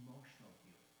emotional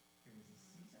healing. It was a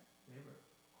season. They were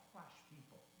crushed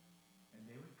people. And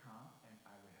they would come, and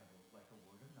I would have like a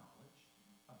word of knowledge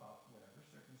about whatever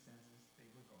circumstances they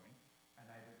were going, and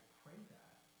I would pray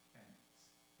that, and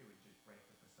it would just break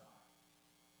the facade.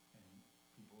 And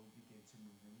people would begin to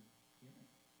move in healing,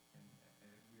 and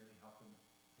it really helped them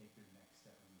take their next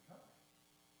step in recovery.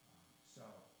 So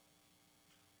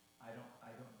I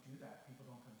don't do that. People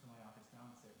don't come to my office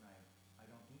now and say, I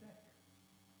don't do that here.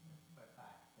 But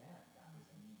back then, that was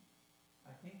a need.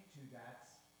 I think too,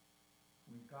 that's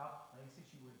when God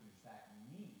places you where there's that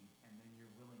need, and then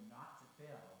you're willing not to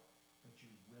fail, but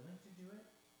you're willing to do it,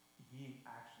 He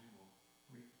actually will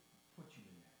put you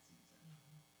in that season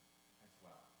as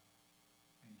well,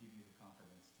 and give you the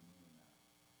confidence to move in that.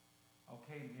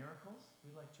 Okay, miracles,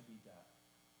 we like to read that.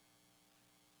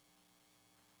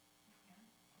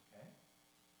 Okay?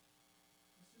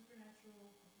 The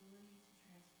supernatural ability to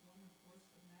transform the course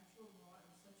of natural law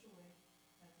in such a way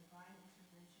that divine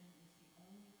intervention is the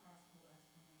only possible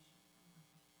explanation.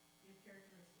 Give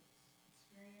characteristics: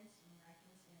 experience and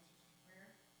miraculous answers to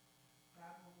prayer.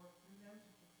 God will work through them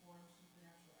to perform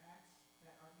supernatural acts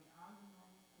that are beyond the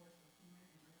normal course of human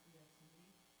and earthly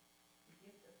activity. The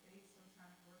gift of faith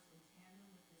sometimes works in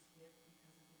tandem with this gift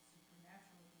because of its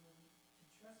supernatural ability to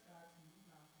trust God to move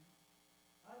mountains.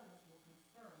 Others will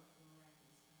confirm the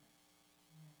miraculous events.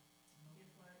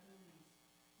 Gift liabilities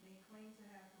may claim to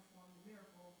have performed a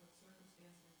miracle, but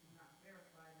circumstances do not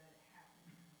verify that it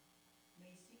happened.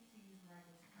 May seek to use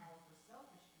miraculous power for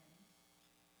selfish ends.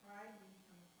 Pride may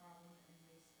become a problem and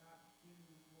may stop giving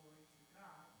the glory to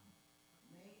God.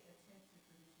 May attempt to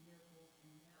produce miracles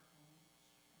in their own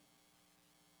strength.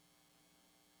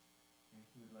 If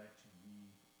you would like to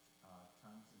read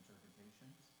tongues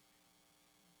interpretations.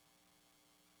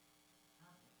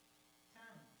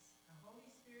 Tongues, a Holy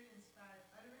Spirit-inspired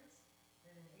utterance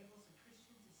that enables a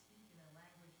Christian to speak in a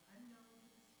language unknown to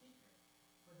the speaker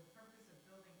for the purpose of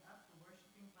building up the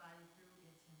worshiping body through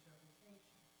its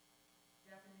interpretation.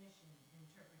 Definition: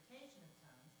 interpretation of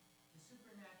tongues, the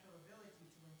supernatural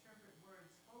ability to interpret words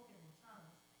spoken in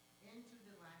tongues into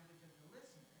the language of the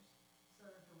listeners so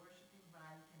that the worshiping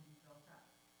body can be built up.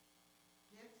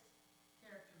 Gifts,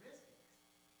 characteristics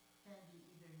can be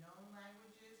either known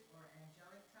languages or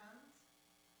angelic tongues.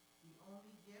 The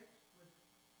only gift with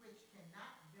which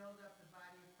cannot build up the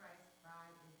body of Christ by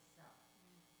itself.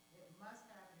 It must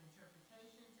have an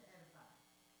interpretation to edify.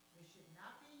 It should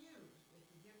not be used if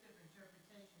the gift of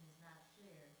interpretation is not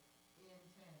shared in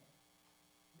tandem.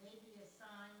 May be a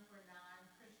sign for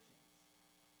non-Christians.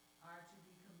 Are to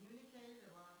be communicated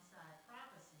alongside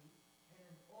prophecy in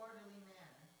an orderly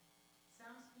manner.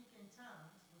 Some speak in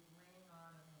tongues with laying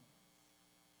on of hands.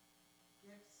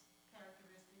 Gifts,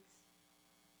 characteristics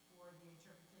for the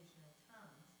interpretation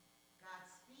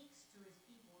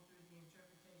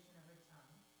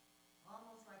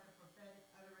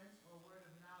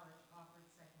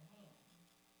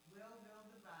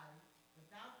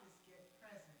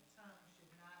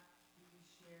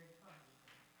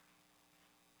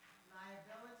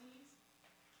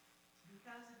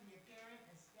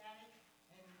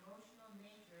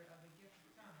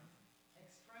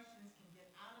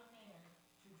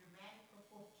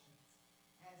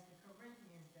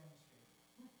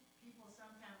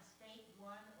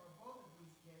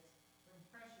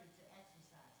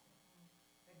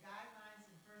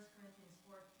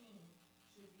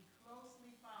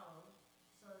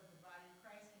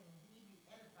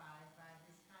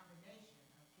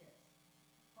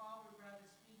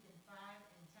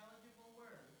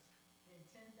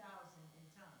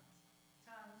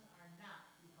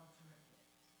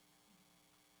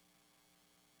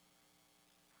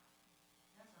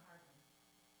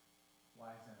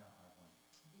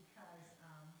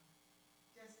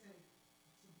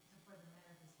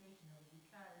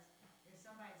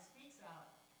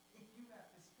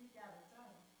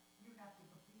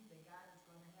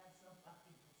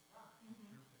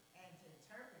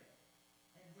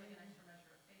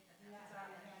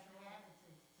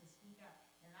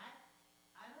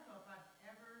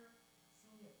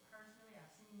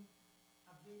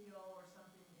video or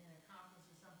something in a conference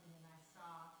or something, and I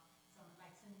saw someone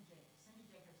like Cindy Jacobs. Cindy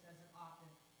Jacobs does it often,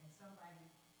 and somebody,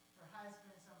 her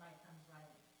husband, somebody comes right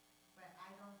in. But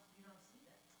you don't see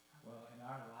that. Well, in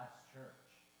our last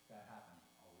church, that happened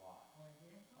a lot. Oh, it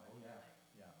did? Oh, yeah,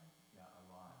 a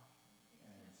lot.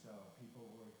 And so people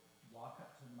would walk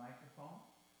up to the microphone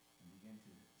and begin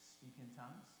to speak in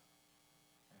tongues.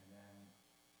 And then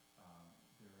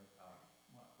there were, about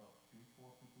 3,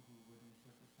 4 people who would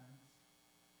interpret tongues?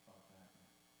 About that, yeah.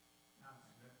 Tom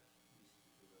Smith used to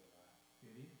do it a lot.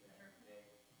 Did he?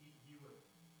 He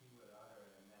would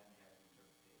utter and then have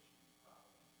interpretation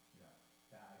following. Yeah,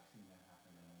 I've seen that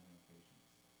happen on many occasions.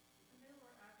 And there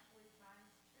were actually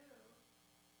times too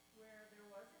where there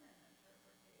wasn't an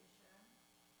interpretation,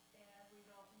 and we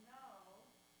don't know,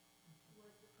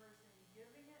 was the person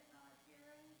giving it not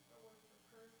hearing, or was the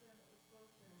person that was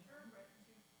supposed to interpret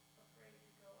too afraid to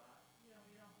go up? You know,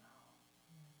 we don't know.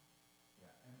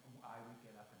 Yeah, and I would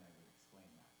get up and I would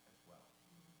explain that as well.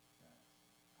 Yes.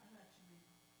 I've actually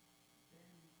been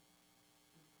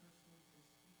the person to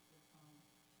speak the tongue,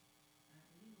 and I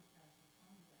believe it was Pastor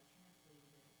Tony that translated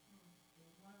it. It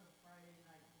was one of the Friday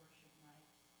night worship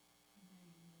nights many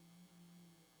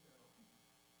years ago, and it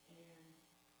was crazy.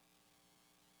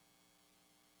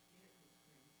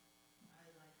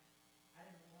 I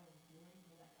didn't know what I was doing,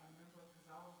 but like I remember because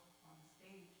I was on the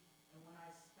stage, and when I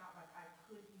stopped, like I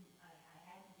couldn't, I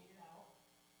had to get it out.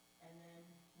 And then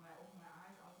when I opened my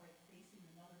eyes, I was like facing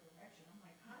another direction. I'm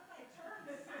like, how did I turn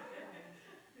sideways?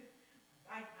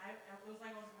 It was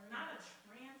like I was not a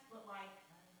trance, but like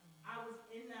I was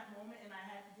in that moment and I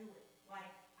had to do it. Like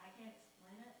I can't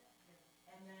explain it.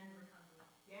 And then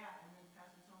yeah, and then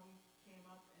Pastor Tony came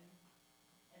up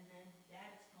and then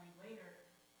Dad explained later.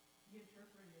 He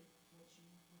interpreted what you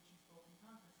spoke in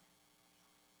tongues.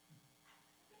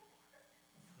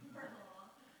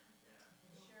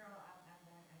 And Cheryl, I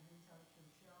didn't tell the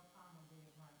truth. Cheryl Palmer did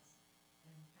it once,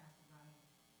 and Pastor Ryan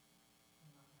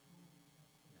came up and did the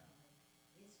interpretation.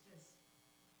 It's just,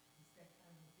 it's that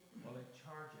kind of feeling. Well, it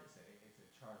charges, it's a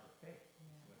charge of faith,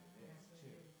 is what it is That's what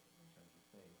too. it is. Charge of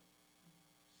faith.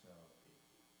 So,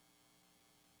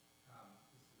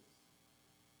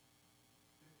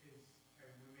 Are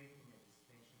we making a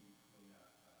distinction between a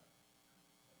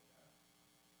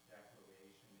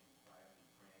declaration and quietly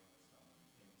praying with someone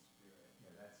in spirit?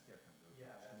 yeah, that's different. Those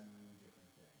Yeah, are that's- two different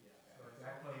things. Yeah, Yeah, so a it's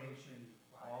declaration okay to be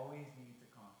quiet. always needs a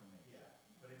confirmation. Yeah,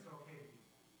 but it's okay to be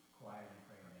Quiet and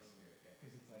pray in the spirit, yeah,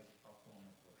 because it's like a form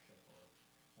of worship or a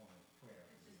form of prayer.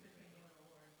 It's just between you and the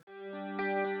Lord.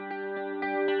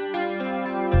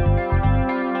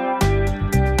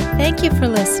 Thank you for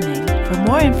listening. For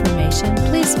more information,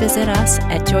 please visit us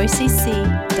at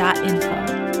joycec.info.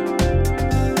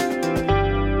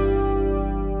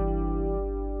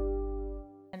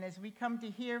 And as we come to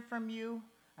hear from you,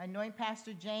 anoint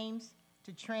Pastor James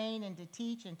to train and to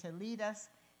teach and to lead us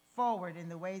forward in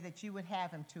the way that you would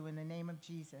have him to in the name of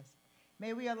Jesus.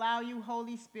 May we allow you,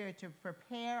 Holy Spirit, to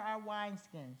prepare our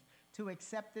wineskins to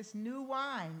accept this new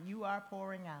wine you are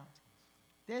pouring out.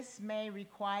 This may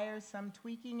require some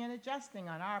tweaking and adjusting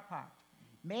on our part,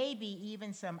 maybe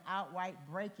even some outright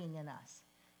breaking in us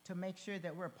to make sure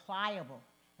that we're pliable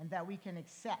and that we can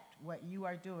accept what you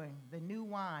are doing, the new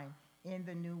wine, in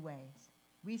the new ways.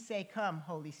 We say, come,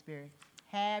 Holy Spirit,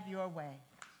 have your way.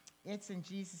 It's in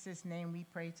Jesus' name we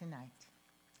pray tonight.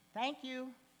 Thank you.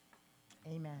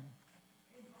 Amen.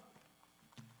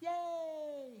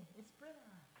 Yay! It's Britta.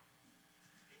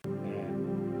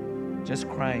 And just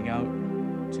crying out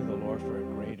to the Lord for a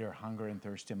greater hunger and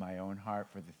thirst in my own heart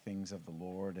for the things of the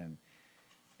Lord.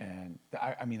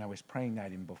 I was praying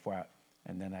that even before,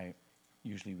 and then I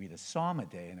usually read a psalm a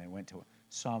day, and I went to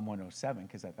Psalm 107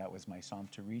 because that was my psalm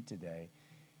to read today,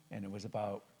 and it was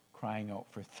about crying out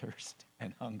for thirst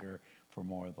and hunger for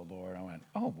more of the Lord. I went,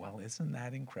 oh, well, isn't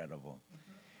that incredible?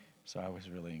 So I was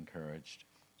really encouraged.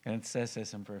 And it says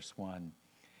this in verse 1,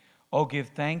 "Oh, give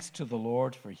thanks to the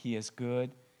Lord, for he is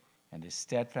good, and his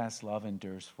steadfast love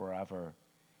endures forever.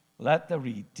 Let the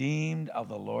redeemed of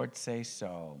the Lord say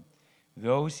so,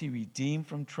 those he redeemed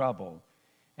from trouble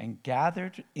and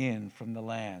gathered in from the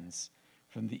lands,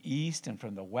 from the east and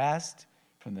from the west,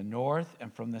 from the north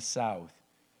and from the south.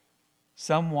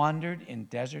 Some wandered in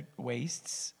desert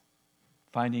wastes,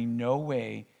 finding no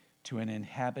way to an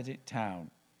inhabited town.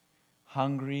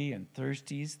 Hungry and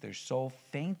thirsty, their soul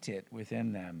fainted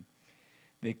within them.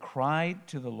 They cried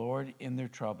to the Lord in their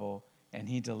trouble, and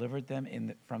he delivered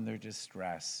them from their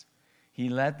distress. He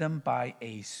led them by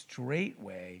a straight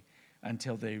way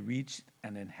until they reached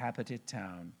an inhabited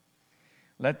town.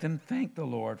 Let them thank the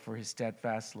Lord for his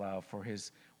steadfast love, for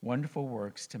his wonderful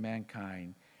works to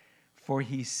mankind. For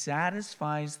he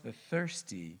satisfies the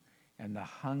thirsty, and the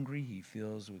hungry he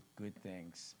fills with good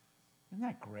things. Isn't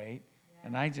that great?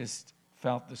 And I just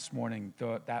felt this morning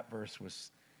that verse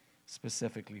was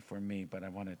specifically for me, but I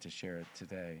wanted to share it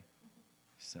today.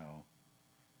 So,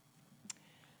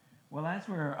 well, as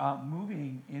we're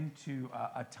moving into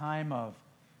a time of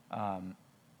kind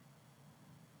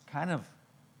of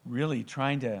really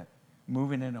trying to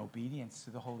move in obedience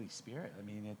to the Holy Spirit. I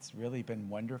mean, it's really been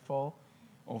wonderful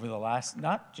over the last,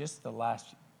 not just the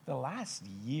last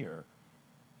year,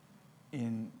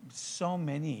 in so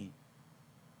many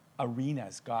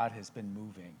arenas God has been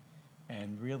moving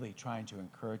and really trying to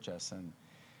encourage us.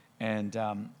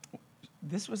 And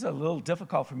this was a little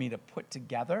difficult for me to put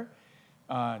together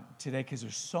today because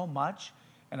there's so much,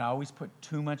 and I always put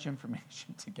too much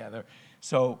information together.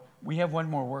 So we have one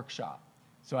more workshop.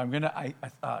 So I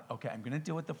thought, okay, I'm going to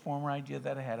deal with the former idea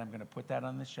that I had. I'm going to put that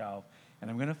on the shelf, and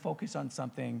I'm going to focus on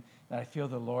something that I feel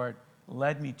the Lord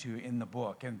led me to in the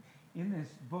book. And in this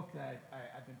book that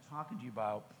I've been talking to you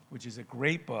about, which is a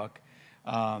great book,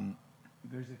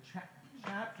 there's a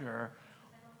chapter,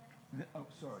 The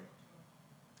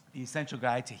Essential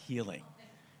Guide to Healing.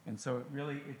 And so it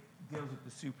deals with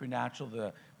the supernatural,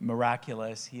 the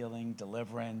miraculous, healing,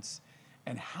 deliverance,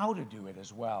 and how to do it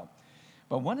as well.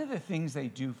 But one of the things they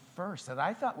do first that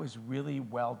I thought was really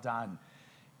well done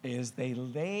is they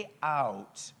lay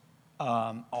out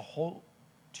a whole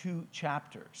 2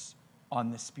 chapters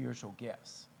on the spiritual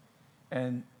gifts.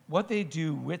 And what they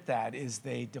do with that is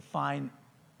they define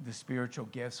the spiritual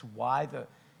gifts,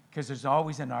 because there's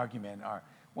always an argument,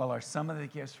 are some of the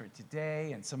gifts for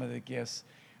today, and some of the gifts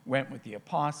went with the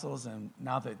apostles, and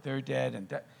now that they're dead, and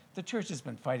the church has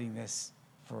been fighting this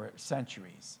for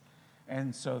centuries.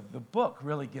 And so the book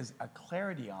really gives a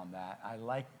clarity on that. I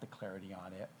like the clarity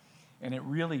on it. And it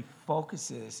really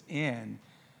focuses in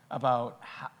about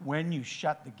when you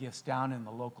shut the gifts down in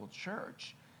the local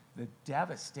church, the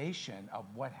devastation of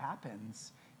what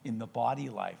happens in the body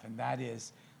life. And that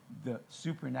is the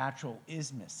supernatural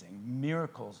is missing.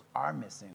 Miracles are missing.